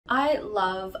I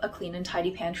love a clean and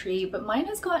tidy pantry, but mine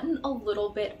has gotten a little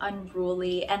bit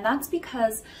unruly, and that's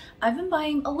because I've been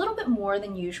buying a little bit more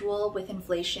than usual with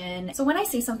inflation. So when I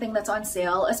see something that's on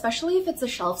sale, especially if it's a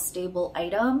shelf-stable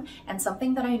item and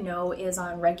something that I know is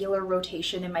on regular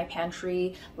rotation in my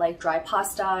pantry, like dry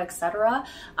pasta, etc.,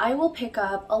 I will pick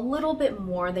up a little bit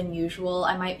more than usual.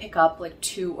 I might pick up like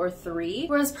 2 or 3.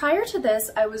 Whereas prior to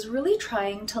this, I was really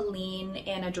trying to lean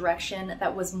in a direction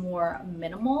that was more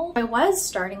minimal. I was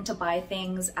starting to buy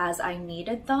things as I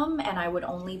needed them, and I would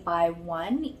only buy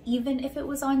one even if it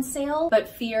was on sale, but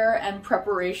fear and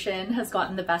preparation has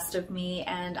gotten the best of me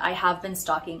and I have been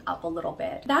stocking up a little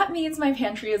bit. That means my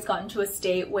pantry has gotten to a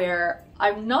state where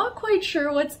I'm not quite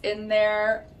sure what's in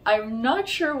there. I'm not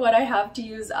sure what I have to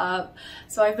use up,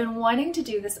 so I've been wanting to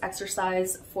do this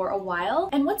exercise for a while.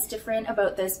 And what's different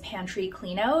about this pantry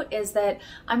clean out is that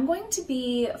I'm going to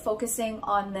be focusing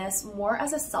on this more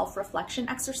as a self-reflection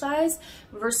exercise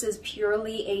versus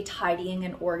purely a tidying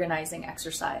and organizing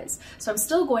exercise. So I'm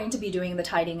still going to be doing the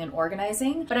tidying and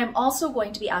organizing, but I'm also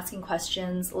going to be asking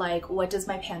questions like, what does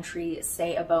my pantry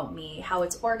say about me? How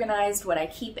it's organized, what I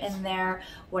keep in there,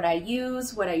 what I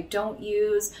use, what I don't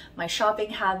use, my shopping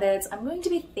habits. I'm going to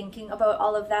be thinking about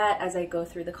all of that as I go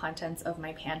through the contents of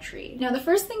my pantry. Now, the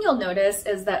first thing you'll notice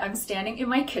is that I'm standing in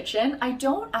my kitchen. I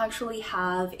don't actually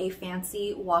have a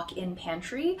fancy walk-in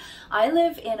pantry. I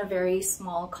live in a very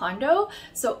small condo,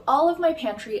 so all of my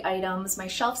pantry items, my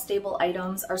shelf-stable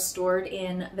items, are stored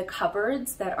in the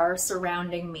cupboards that are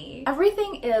surrounding me.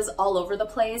 Everything is all over the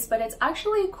place, but it's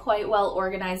actually quite well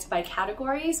organized by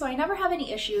category, so I never have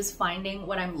any issues finding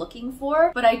what I'm looking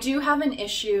for, but I do have an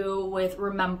issue with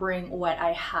remembering what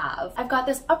I have. I've got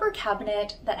this upper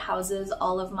cabinet that houses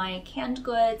all of my canned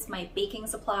goods, my baking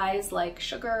supplies like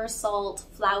sugar, salt,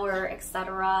 flour,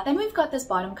 etc. Then we've got this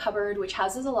bottom cupboard which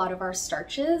houses a lot of our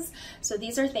starches. So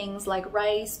these are things like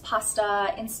rice,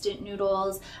 pasta, instant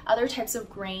noodles, other types of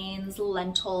grains,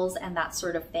 lentils, and that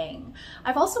sort of thing.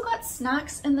 I've also got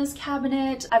snacks in this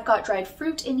cabinet. I've got dried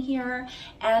fruit in here,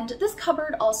 and this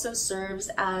cupboard also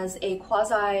serves as a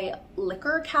quasi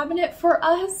liquor cabinet for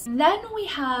us. And then we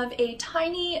have a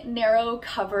tiny narrow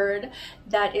cupboard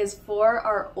that is for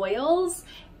our oils,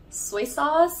 soy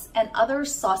sauce, and other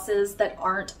sauces that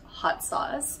aren't hot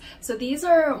sauce. So these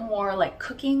are more like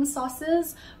cooking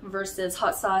sauces versus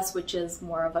hot sauce, which is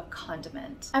more of a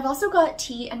condiment. I've also got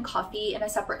tea and coffee in a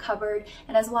separate cupboard,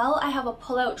 and as well I have a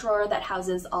pull-out drawer that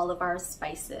houses all of our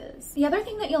spices. The other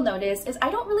thing that you'll notice is I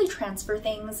don't really transfer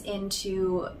things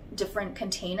into different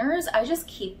containers. I just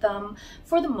keep them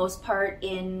for the most part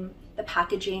in the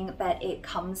packaging that it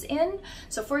comes in.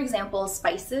 So for example,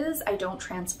 spices, I don't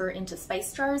transfer into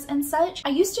spice jars and such. I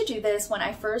used to do this when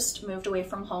I first moved away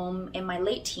from home in my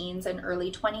late teens and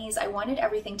early 20s. I wanted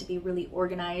everything to be really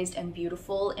organized and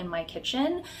beautiful in my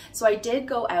kitchen. So I did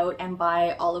go out and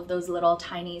buy all of those little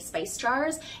tiny spice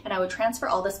jars, and I would transfer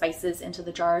all the spices into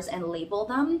the jars and label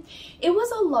them. It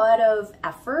was a lot of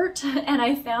effort, and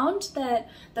I found that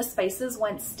the spices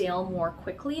went stale more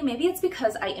quickly. Maybe it's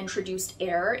because I introduced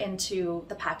air into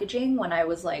the packaging when I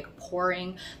was like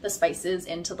pouring the spices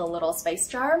into the little spice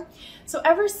jar. So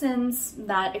ever since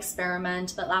that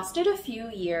experiment that lasted a few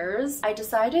years, I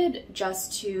decided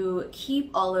just to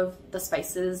keep all of the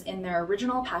spices in their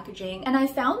original packaging, and I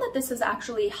found that this has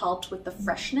actually helped with the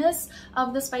freshness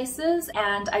of the spices,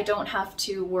 and I don't have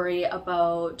to worry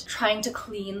about trying to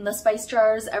clean the spice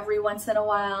jars every once in a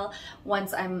while.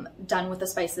 Once I'm done with the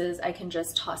spices, I can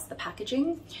just toss the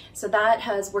packaging. So that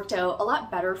has worked out a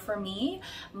lot better for me,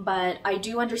 but I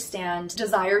do understand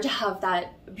desire to have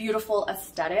that beautiful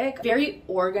aesthetic, very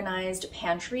organized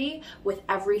pantry with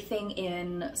everything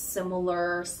in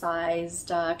similar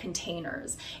sized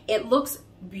containers. It looks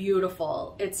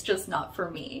beautiful. It's just not for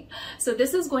me. So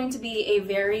this is going to be a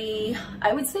very,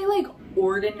 I would say, like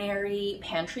ordinary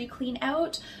pantry clean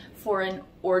out for an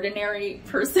ordinary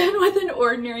person with an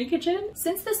ordinary kitchen.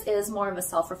 Since this is more of a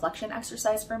self-reflection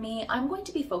exercise for me, I'm going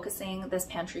to be focusing this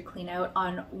pantry clean out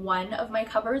on one of my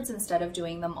cupboards instead of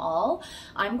doing them all.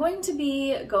 I'm going to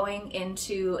be going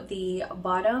into the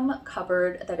bottom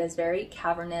cupboard that is very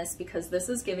cavernous because this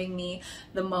is giving me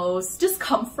the most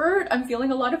discomfort. I'm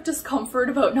feeling a lot of discomfort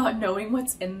about not knowing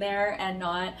what's in there and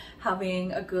not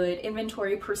having a good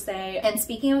inventory per se. And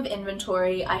speaking of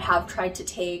inventory, I have tried to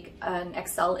take an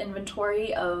Excel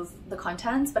inventory of the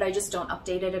contents, but I just don't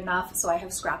update it enough, so I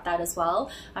have scrapped that as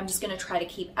well. I'm just going to try to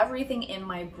keep everything in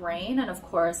my brain, and of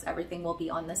course everything will be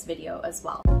on this video as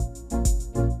well.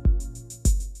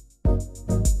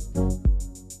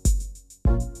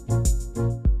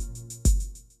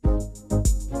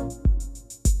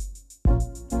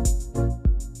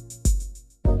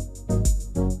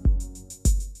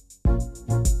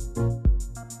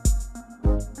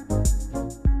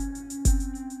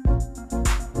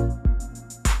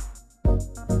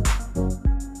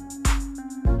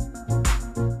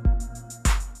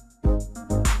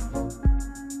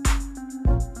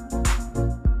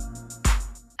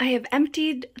 I have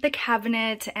emptied the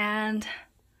cabinet and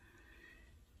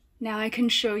now I can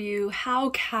show you how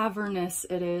cavernous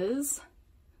it is.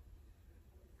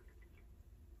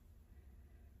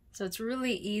 So it's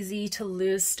really easy to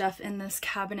lose stuff in this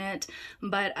cabinet,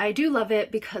 but I do love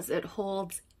it because it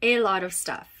holds a lot of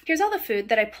stuff. Here's all the food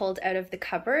that I pulled out of the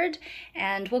cupboard,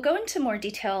 and we'll go into more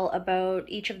detail about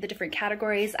each of the different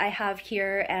categories I have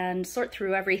here and sort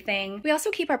through everything. We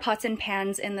also keep our pots and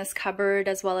pans in this cupboard,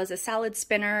 as well as a salad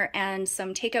spinner and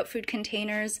some takeout food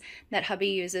containers that hubby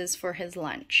uses for his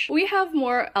lunch. We have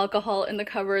more alcohol in the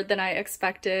cupboard than I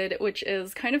expected, which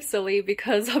is kind of silly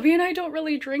because hubby and I don't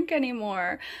really drink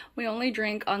anymore. We only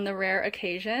drink on the rare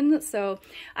occasion, so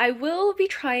I will be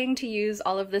trying to use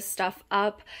all of this stuff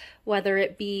up, whether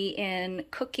it be in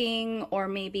cooking or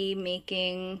maybe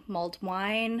making mulled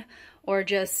wine or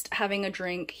just having a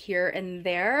drink here and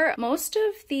there. Most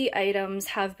of the items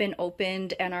have been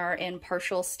opened and are in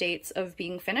partial states of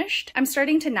being finished. I'm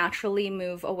starting to naturally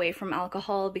move away from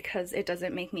alcohol because it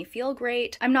doesn't make me feel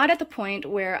great. I'm not at the point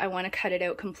where I want to cut it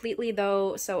out completely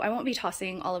though, so I won't be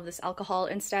tossing all of this alcohol.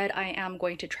 Instead, I am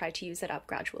going to try to use it up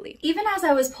gradually. Even as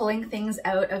I was pulling things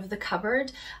out of the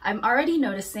cupboard, I'm already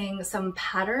noticing some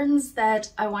patterns that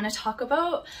I want to talk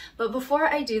about. But before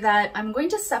I do that, I'm going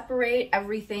to separate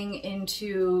everything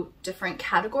into different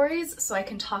categories so I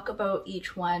can talk about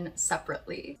each one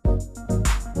separately.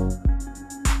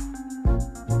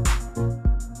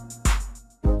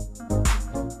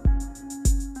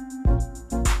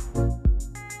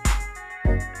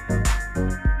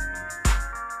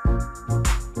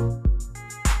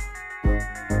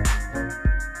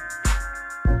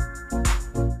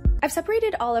 I've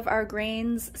separated all of our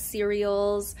grains,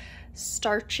 cereals,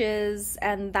 starches,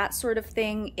 and that sort of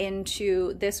thing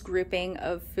into this grouping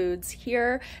of foods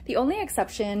here. The only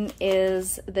exception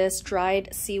is this dried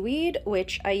seaweed,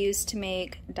 which I use to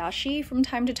make dashi from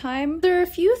time to time. There are a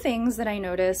few things that I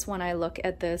notice when I look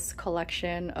at this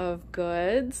collection of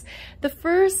goods. The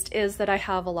first is that I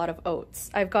have a lot of oats.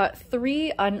 I've got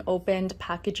 3 unopened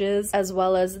packages, as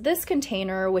well as this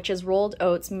container, which is rolled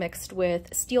oats mixed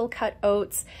with steel cut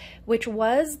oats, which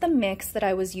was the mix that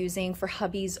I was using for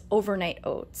hubby's overnight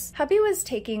oats. Hubby was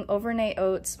taking overnight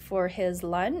oats for his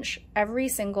lunch every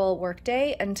single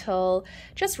workday until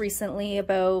just recently,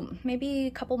 about maybe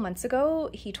a couple months ago,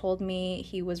 he told me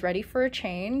he was ready for a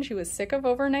change. He was sick of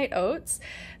overnight oats.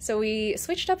 So we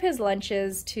switched up his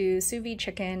lunches to sous vide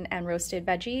chicken and roasted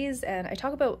veggies, and I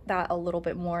talk about that a little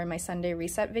bit more in my Sunday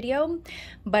reset video.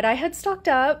 But I had stocked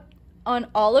up on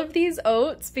all of these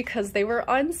oats because they were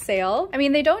on sale. I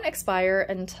mean, they don't expire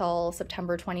until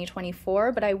September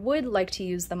 2024, but I would like to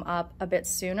use them up a bit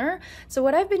sooner. So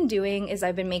what I've been doing is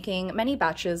I've been making many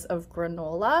batches of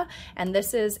granola, and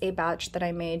this is a batch that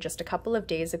I made just a couple of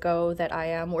days ago that I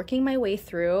am working my way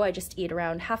through. I just eat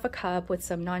around half a cup with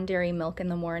some non-dairy milk in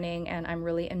the morning, and I'm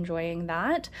really enjoying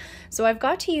that. So I've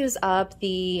got to use up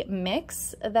the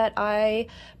mix that I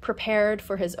prepared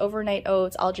for his overnight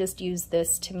oats. I'll just use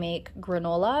this to make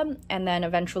granola, and then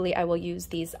eventually I will use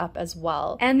these up as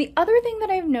well. And the other thing that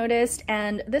I've noticed,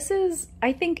 and this is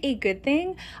I think a good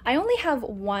thing, I only have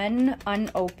 1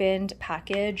 unopened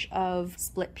package of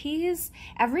split peas.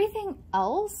 Everything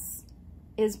else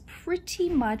is pretty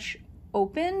much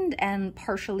opened and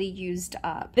partially used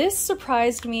up. This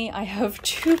surprised me. I have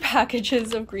 2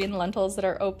 packages of green lentils that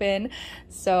are open,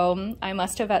 so I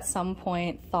must have at some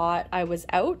point thought I was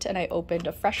out and I opened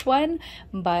a fresh one,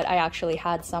 but I actually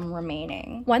had some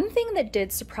remaining. One thing that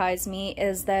did surprise me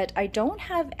is that I don't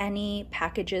have any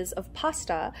packages of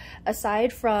pasta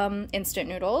aside from instant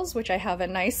noodles, which I have a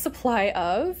nice supply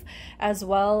of, as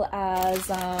well as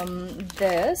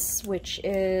this, which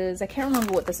is, I can't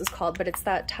remember what this is called, but it's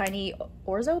that tiny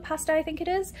orzo pasta, I think it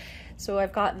is. So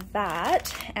I've got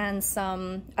that and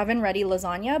some oven-ready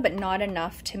lasagna, but not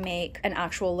enough to make an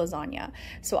actual lasagna.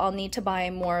 So I'll need to buy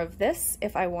more of this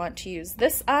if I want to use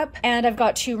this up. And I've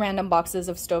got 2 random boxes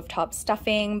of stovetop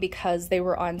stuffing because they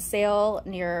were on sale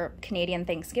near Canadian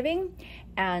Thanksgiving.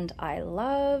 And I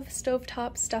love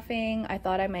stovetop stuffing. I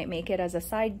thought I might make it as a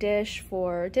side dish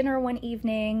for dinner one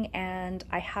evening, and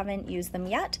I haven't used them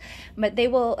yet, but they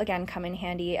will again come in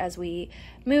handy as we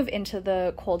move into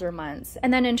the colder months.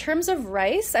 And then in terms of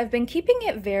rice, I've been keeping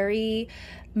it very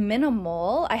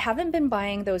minimal. I haven't been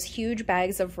buying those huge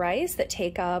bags of rice that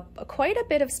take up quite a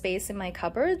bit of space in my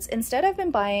cupboards. Instead, I've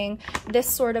been buying this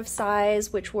sort of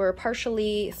size, which we're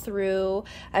partially through.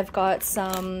 I've got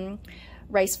some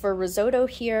rice for risotto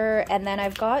here, and then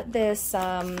I've got this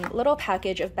little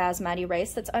package of basmati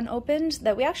rice that's unopened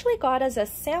that we actually got as a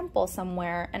sample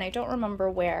somewhere, and I don't remember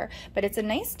where, but it's a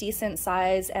nice decent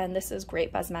size, and this is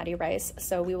great basmati rice,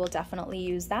 so we will definitely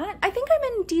use that. I think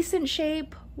I'm in decent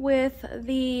shape with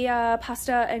the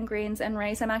pasta and grains and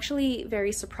rice. I'm actually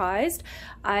very surprised.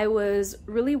 I was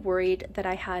really worried that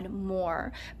I had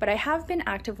more, but I have been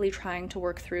actively trying to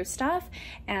work through stuff,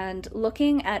 and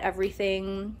looking at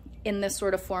everything in this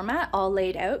sort of format all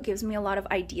laid out gives me a lot of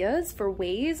ideas for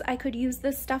ways I could use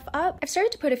this stuff up. I've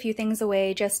started to put a few things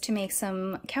away just to make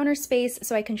some counter space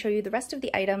so I can show you the rest of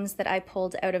the items that I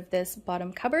pulled out of this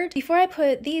bottom cupboard. Before I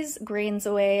put these grains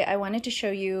away, I wanted to show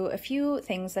you a few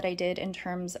things that I did in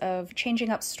terms of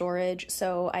changing up storage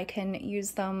so I can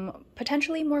use them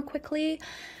potentially more quickly.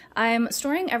 I'm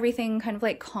storing everything kind of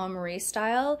like KonMari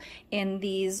style in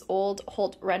these old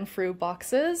Holt Renfrew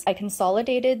boxes. I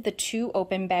consolidated the 2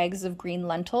 open bags of green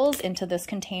lentils into this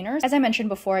container. As I mentioned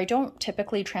before, I don't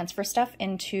typically transfer stuff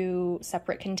into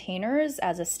separate containers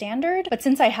as a standard, but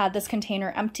since I had this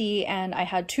container empty and I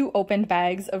had 2 opened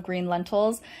bags of green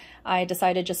lentils, I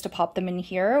decided just to pop them in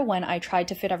here when I tried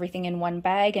to fit everything in one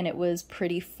bag, and it was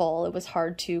pretty full. It was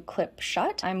hard to clip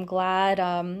shut. I'm glad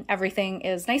everything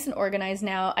is nice and organized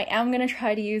now. I am gonna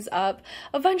try to use up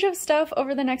a bunch of stuff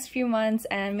over the next few months,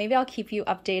 and maybe I'll keep you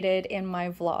updated in my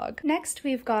vlog. Next,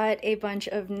 we've got a bunch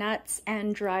of nuts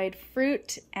and dried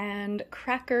fruit and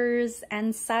crackers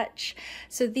and such.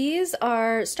 So these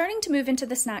are starting to move into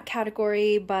the snack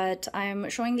category, but I'm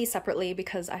showing these separately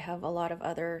because I have a lot of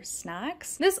other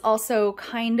snacks. This also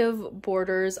kind of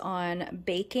borders on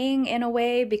baking in a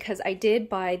way, because I did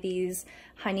buy these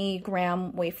honey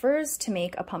graham wafers to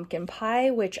make a pumpkin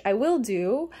pie, which I will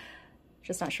do,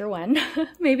 just not sure when,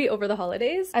 maybe over the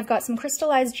holidays. I've got some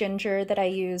crystallized ginger that I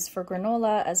use for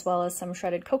granola, as well as some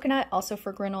shredded coconut, also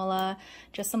for granola,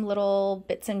 just some little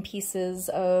bits and pieces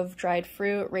of dried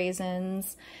fruit,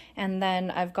 raisins, and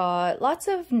then I've got lots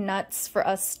of nuts for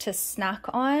us to snack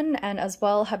on, and as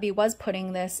well, hubby was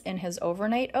putting this in his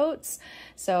overnight oats,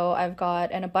 so I've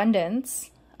got an abundance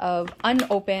of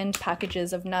unopened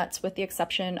packages of nuts, with the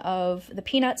exception of the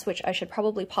peanuts, which I should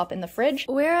probably pop in the fridge.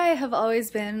 Where I have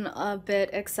always been a bit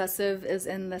excessive is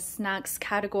in the snacks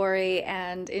category,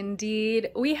 and indeed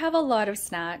we have a lot of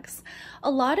snacks. A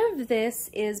lot of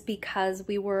this is because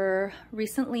we were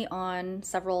recently on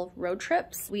several road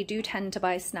trips. We do tend to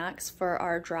buy snacks for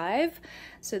our drive,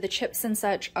 so the chips and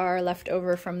such are left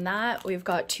over from that. We've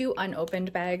got 2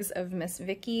 unopened bags of Miss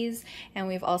Vicky's, and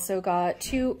we've also got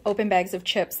 2 open bags of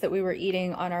chips that we were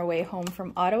eating on our way home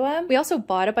from Ottawa. We also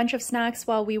bought a bunch of snacks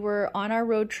while we were on our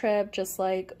road trip, just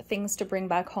like things to bring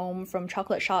back home from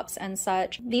chocolate shops and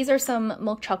such. These are some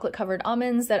milk chocolate covered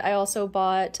almonds that I also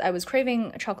bought. I was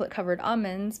craving chocolate covered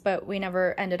almonds, but we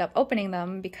never ended up opening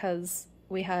them because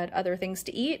we had other things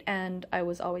to eat and I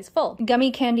was always full.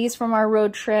 Gummy candies from our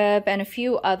road trip and a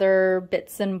few other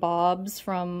bits and bobs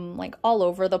from like all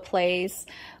over the place.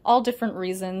 All different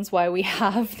reasons why we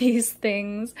have these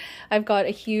things. I've got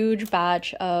a huge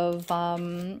batch of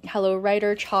Hello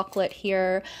Writer chocolate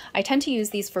here. I tend to use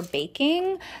these for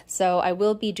baking, so I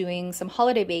will be doing some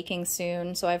holiday baking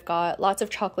soon. So I've got lots of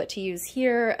chocolate to use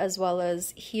here, as well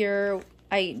as here.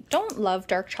 I don't love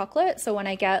dark chocolate, so when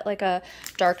I get like a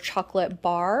dark chocolate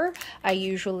bar, I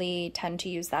usually tend to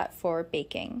use that for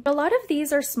baking. A lot of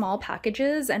these are small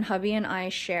packages and hubby and I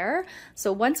share,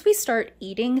 so once we start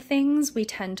eating things, we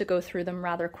tend to go through them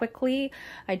rather quickly.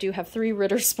 I do have 3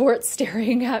 Ritter Sports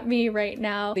staring at me right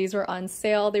now. These were on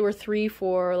sale. They were 3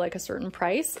 for like a certain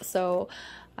price, so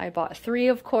I bought 3,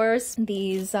 of course.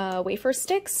 These wafer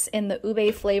sticks in the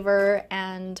ube flavor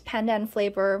and pandan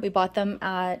flavor. We bought them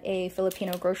at a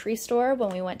Filipino grocery store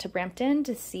when we went to Brampton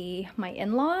to see my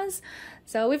in-laws.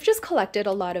 So we've just collected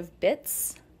a lot of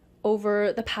bits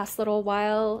over the past little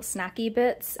while, snacky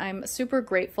bits. I'm super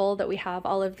grateful that we have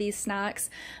all of these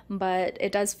snacks, but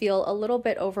it does feel a little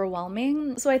bit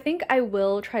overwhelming. So I think I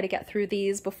will try to get through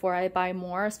these before I buy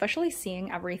more, especially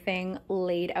seeing everything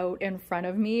laid out in front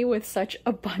of me with such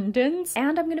abundance.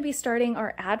 And I'm gonna be starting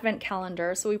our advent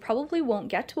calendar, so we probably won't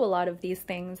get to a lot of these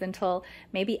things until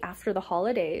maybe after the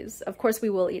holidays. Of course,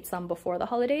 we will eat some before the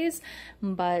holidays,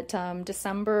 but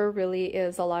December really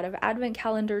is a lot of advent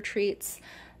calendar treats.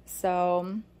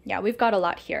 So yeah, we've got a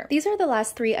lot here. These are the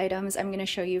last 3 items I'm going to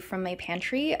show you from my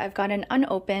pantry. I've got an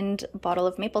unopened bottle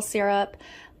of maple syrup,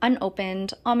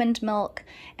 unopened almond milk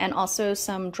and also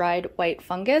some dried white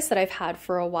fungus that I've had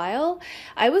for a while.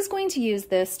 I was going to use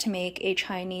this to make a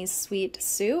Chinese sweet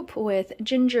soup with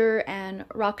ginger and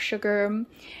rock sugar,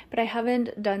 but I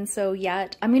haven't done so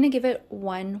yet. I'm gonna give it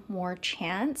one more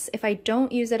chance. If I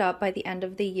don't use it up by the end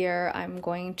of the year, I'm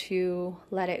going to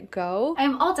let it go.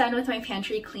 I'm all done with my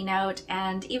pantry clean out,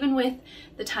 and even with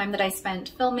the time that I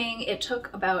spent filming, it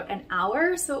took about an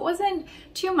hour, so it wasn't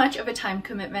too much of a time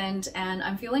commitment, and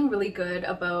I'm feeling really good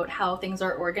about how things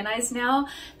are organized now.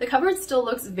 The cupboard still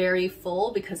looks very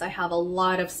full because I have a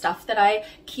lot of stuff that I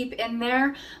keep in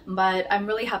there, but I'm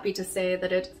really happy to say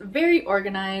that it's very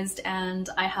organized and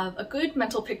I have a good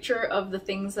mental picture of the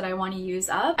things that I want to use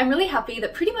up. I'm really happy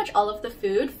that pretty much all of the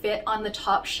food fit on the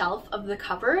top shelf of the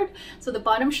cupboard. So the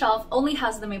bottom shelf only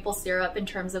has the maple syrup in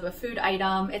terms of a food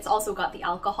item. It's also got the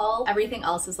alcohol. Everything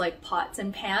else is like pots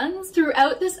and pans.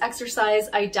 Throughout this exercise,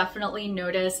 I definitely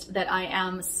noticed that I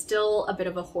am still a bit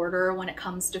of a hoarder when it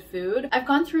comes to food. I've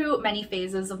gone through many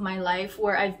phases of my life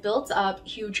where I've built up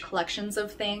huge collections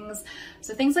of things.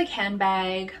 So things like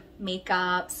handbag,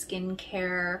 makeup,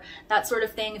 skincare, that sort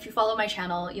of thing. If you follow my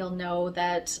channel, you'll know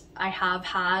that I have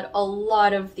had a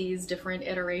lot of these different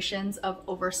iterations of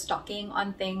overstocking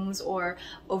on things or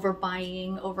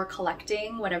overbuying, over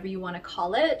collecting, whatever you want to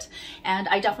call it. And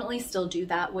I definitely still do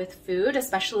that with food,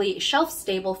 especially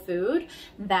shelf-stable food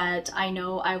that I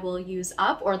know I will use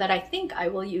up or that I think I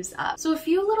will use up. So a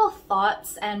few little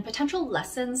thoughts and potential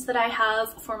lessons that I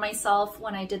have for myself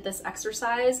when I did this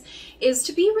exercise is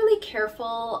to be really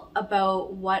careful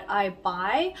about what I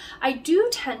buy. I do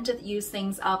tend to use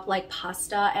things up like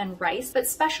pasta and rice, but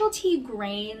specialty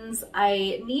grains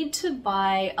I need to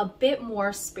buy a bit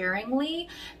more sparingly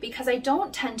because I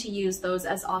don't tend to use those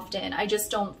as often. I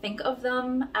just don't think of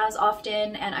them as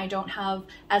often, and I don't have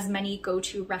as many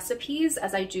go-to recipes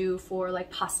as I do for like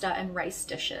pasta and rice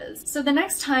dishes. So the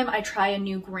next time I try a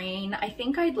new grain, I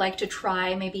think I'd like to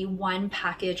try maybe one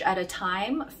package at a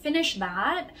time, finish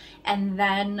that, and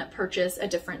then purchase a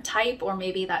different type or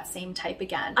maybe that same type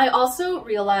again. I also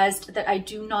realized that I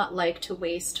do not like to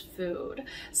waste food.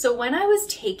 So when I was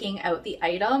taking out the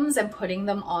items and putting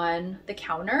them on the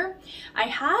counter, I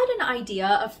had an idea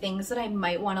of things that I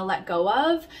might want to let go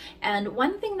of. And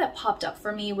one thing that popped up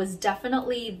for me was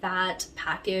definitely that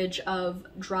package of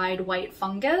dried white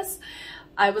fungus.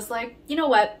 I was like, you know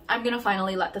what, I'm gonna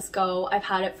finally let this go. I've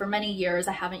had it for many years,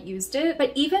 I haven't used it.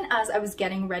 But even as I was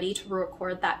getting ready to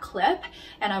record that clip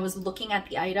and I was looking at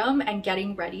the item and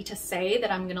getting ready to say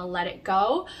that I'm gonna let it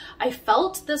go, I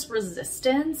felt this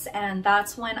resistance, and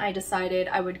that's when I decided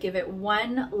I would give it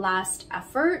one last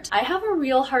effort. I have a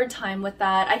real hard time with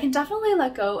that. I can definitely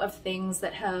let go of things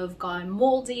that have gone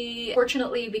moldy.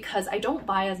 Fortunately, because I don't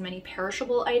buy as many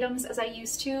perishable items as I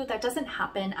used to, that doesn't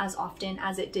happen as often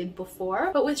as it did before.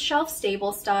 But with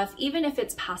shelf-stable stuff, even if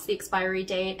it's past the expiry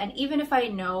date, and even if I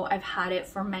know I've had it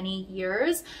for many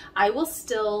years, I will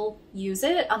still use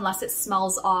it unless it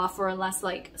smells off or unless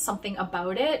like something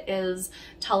about it is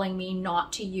telling me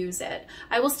not to use it.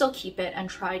 I will still keep it and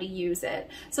try to use it.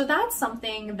 So that's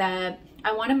something that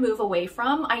I want to move away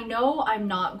from. I know I'm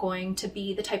not going to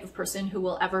be the type of person who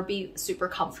will ever be super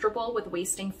comfortable with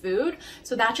wasting food.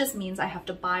 So that just means I have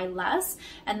to buy less.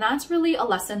 And that's really a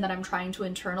lesson that I'm trying to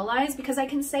internalize, because I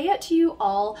can say it to you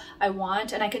all I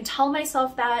want and I can tell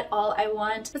myself that all I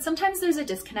want, but sometimes there's a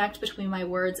disconnect between my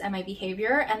words and my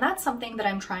behavior, and that's something that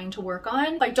I'm trying to work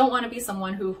on. I don't want to be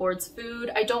someone who hoards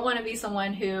food. I don't want to be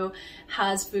someone who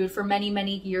has food for many,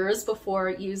 many years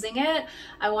before using it.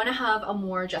 I want to have a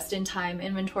more just-in-time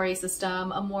inventory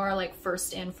system, a more like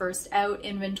first in, first out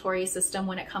inventory system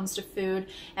when it comes to food.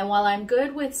 And while I'm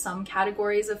good with some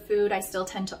categories of food, I still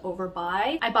tend to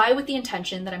overbuy. I buy with the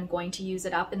intention that I'm going to use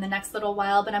it up in the next little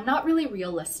while, but I'm not really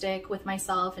realistic with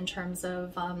myself in terms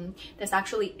of this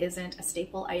actually isn't a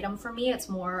staple item for me. It's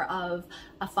more of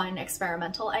a fun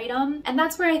experimental item. And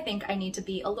that's where I think I need to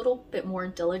be a little bit more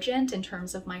diligent in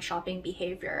terms of my shopping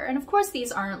behavior. And of course,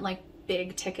 these aren't like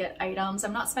big ticket items.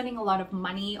 I'm not spending a lot of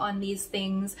money on these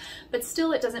things, but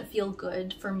still it doesn't feel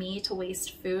good for me to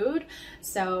waste food.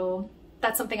 So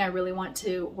that's something I really want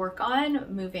to work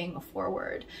on moving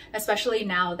forward, especially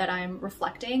now that I'm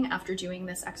reflecting after doing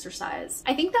this exercise.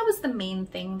 I think that was the main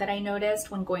thing that I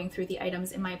noticed when going through the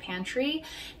items in my pantry.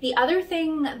 The other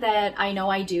thing that I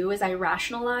know I do is I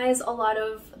rationalize a lot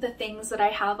of the things that I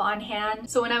have on hand.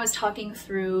 So when I was talking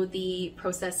through the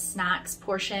processed snacks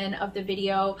portion of the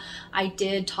video, I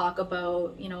did talk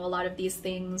about, you know, a lot of these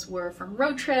things were from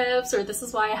road trips, or this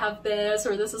is why I have this,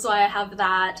 or this is why I have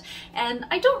that. And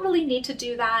I don't really need to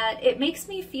do that. It makes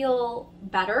me feel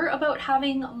better about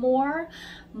having more,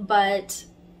 but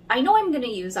I know I'm gonna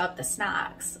use up the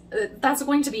snacks. That's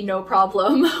going to be no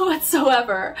problem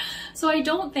whatsoever. So I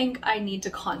don't think I need to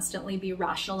constantly be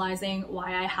rationalizing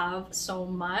why I have so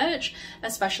much,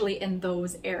 especially in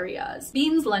those areas.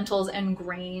 Beans, lentils, and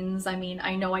grains, I mean,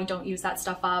 I know I don't use that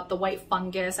stuff up. The white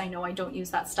fungus, I know I don't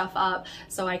use that stuff up,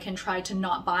 so I can try to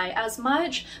not buy as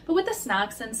much. But with the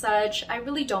snacks and such, I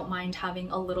really don't mind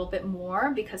having a little bit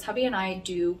more because hubby and I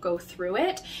do go through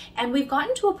it. And we've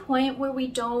gotten to a point where we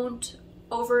don't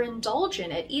overindulge in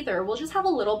it either. We'll just have a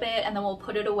little bit and then we'll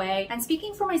put it away. And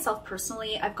speaking for myself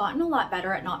personally, I've gotten a lot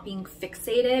better at not being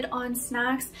fixated on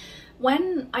snacks.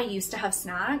 When I used to have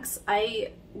snacks,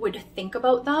 I would think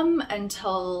about them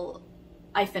until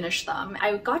I finished them.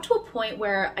 I got to a point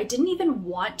where I didn't even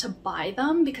want to buy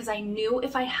them because I knew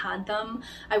if I had them,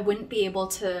 I wouldn't be able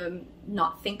to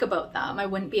not think about them. I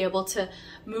wouldn't be able to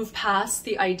move past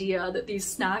the idea that these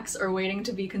snacks are waiting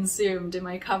to be consumed in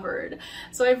my cupboard.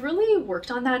 So I've really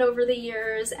worked on that over the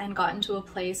years and gotten to a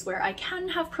place where I can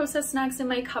have processed snacks in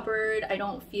my cupboard. I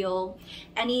don't feel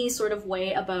any sort of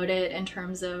way about it in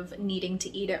terms of needing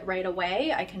to eat it right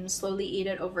away. I can slowly eat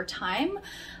it over time,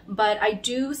 but I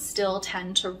do still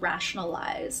tend to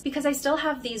rationalize because I still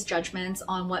have these judgments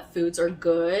on what foods are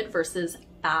good versus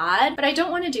bad, but I don't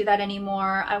want to do that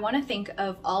anymore. I want to think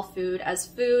of all food as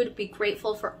food, be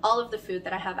grateful for all of the food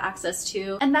that I have access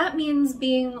to, and that means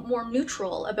being more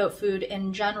neutral about food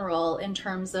in general in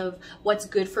terms of what's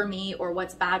good for me or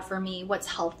what's bad for me, what's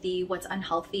healthy, what's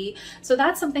unhealthy. So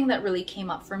that's something that really came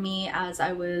up for me as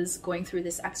I was going through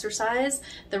this exercise.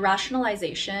 The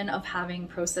rationalization of having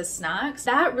processed snacks,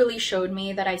 that really showed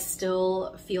me that I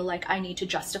still feel like I need to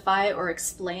justify or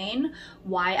explain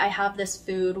why I have this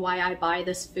food, why I buy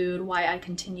this food, why I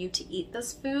continue to eat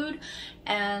this food,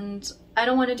 and I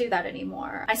don't want to do that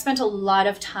anymore. I spent a lot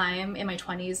of time in my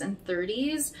 20s and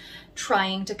 30s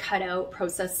trying to cut out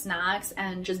processed snacks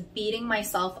and just beating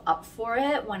myself up for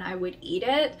it when I would eat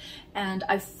it, and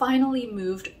I finally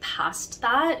moved past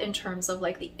that in terms of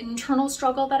like the internal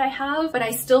struggle that I have, but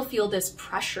I still feel this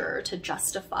pressure to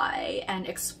justify and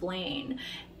explain,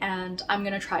 and I'm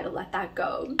gonna try to let that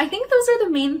go. I think those are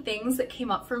the main things that came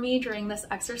up for me during this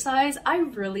exercise. I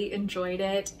really enjoyed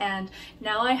it, and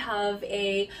now I have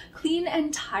a clean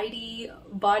and tidy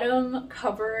bottom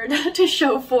cupboard to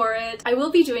show for it. I will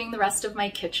be doing the rest of my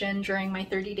kitchen during my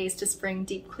 30 Days to Spring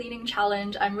deep cleaning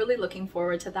challenge. I'm really looking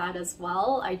forward to that as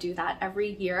well. I do that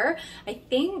every year. I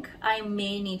think I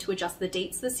may need to adjust the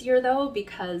dates this year though,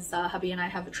 because hubby and I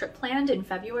have a trip planned in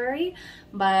February,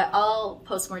 but I'll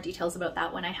post more details about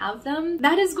that when I have them.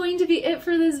 That is going to be it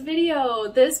for this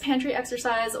video. This pantry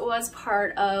exercise was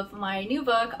part of my new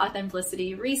book,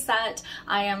 Authenblissity Reset.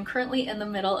 I am currently in the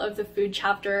middle of the food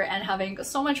chapter and having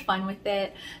so much fun with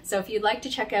it. So if you'd like to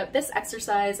check out this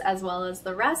exercise as well as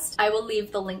the rest, I will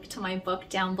leave the link to my book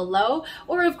down below,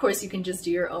 or of course you can just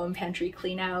do your own pantry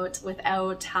clean out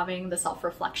without having the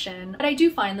self-reflection. But I do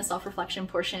find the self-reflection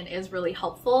portion is really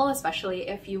helpful, especially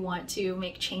if you want to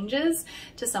make changes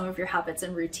to some of your habits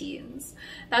and routines.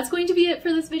 That's going to be it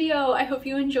for this video. I hope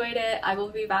you enjoyed it. I will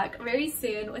be back very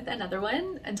soon with another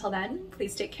one. Until then,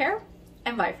 please take care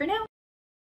and bye for now.